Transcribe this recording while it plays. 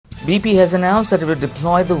BP has announced that it will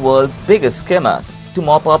deploy the world's biggest skimmer to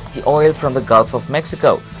mop up the oil from the Gulf of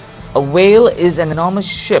Mexico. A whale is an enormous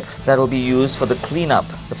ship that will be used for the cleanup,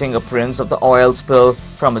 the fingerprints of the oil spill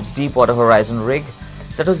from its Deepwater Horizon rig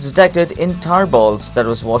that was detected in tar balls that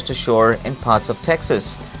was washed ashore in parts of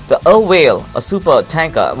Texas. The whale, a super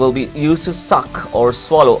tanker, will be used to suck or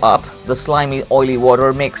swallow up the slimy oily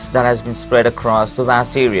water mix that has been spread across the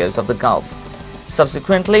vast areas of the Gulf.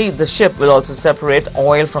 Subsequently, the ship will also separate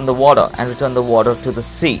oil from the water and return the water to the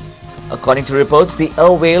sea. According to reports, the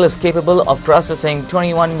whale is capable of processing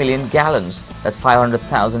 21 million gallons, that's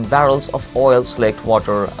 500,000 barrels of oil slicked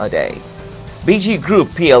water a day. Group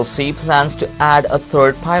Plc plans to add a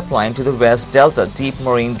third pipeline to the West Delta deep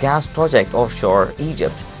marine gas project offshore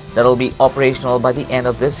Egypt that will be operational by the end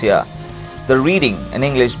of this year. The Reading, an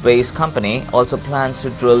English-based company, also plans to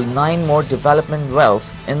drill 9 more development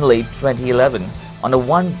wells in late 2011 on a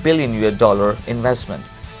 $1 billion investment.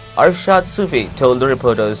 Arshad Sufi told the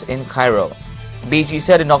reporters in Cairo. BG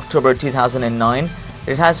said in October 2009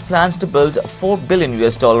 that it has plans to build $4 billion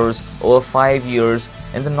over 5 years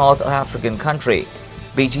in the North African country.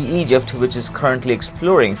 BG Egypt, which is currently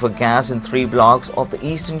exploring for gas in 3 blocks off the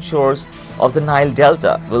eastern shores of the Nile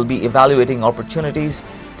Delta, will be evaluating opportunities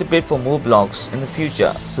to bid for more blocks in the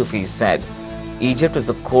future, Sufi said. Egypt is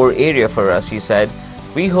a core area for us, he said.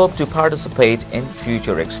 We hope to participate in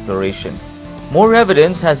future exploration. More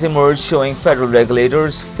evidence has emerged showing federal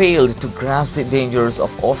regulators failed to grasp the dangers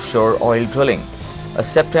of offshore oil drilling. A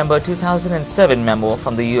September 2007 memo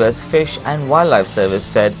from the U.S. Fish and Wildlife Service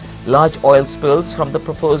said large oil spills from the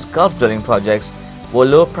proposed Gulf drilling projects were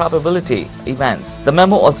low probability events. The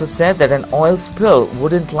memo also said that an oil spill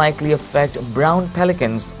wouldn't likely affect brown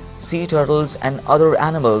pelicans, sea turtles and other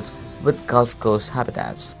animals with Gulf Coast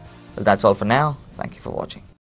habitats. Well, that's all for now. Thank you for watching.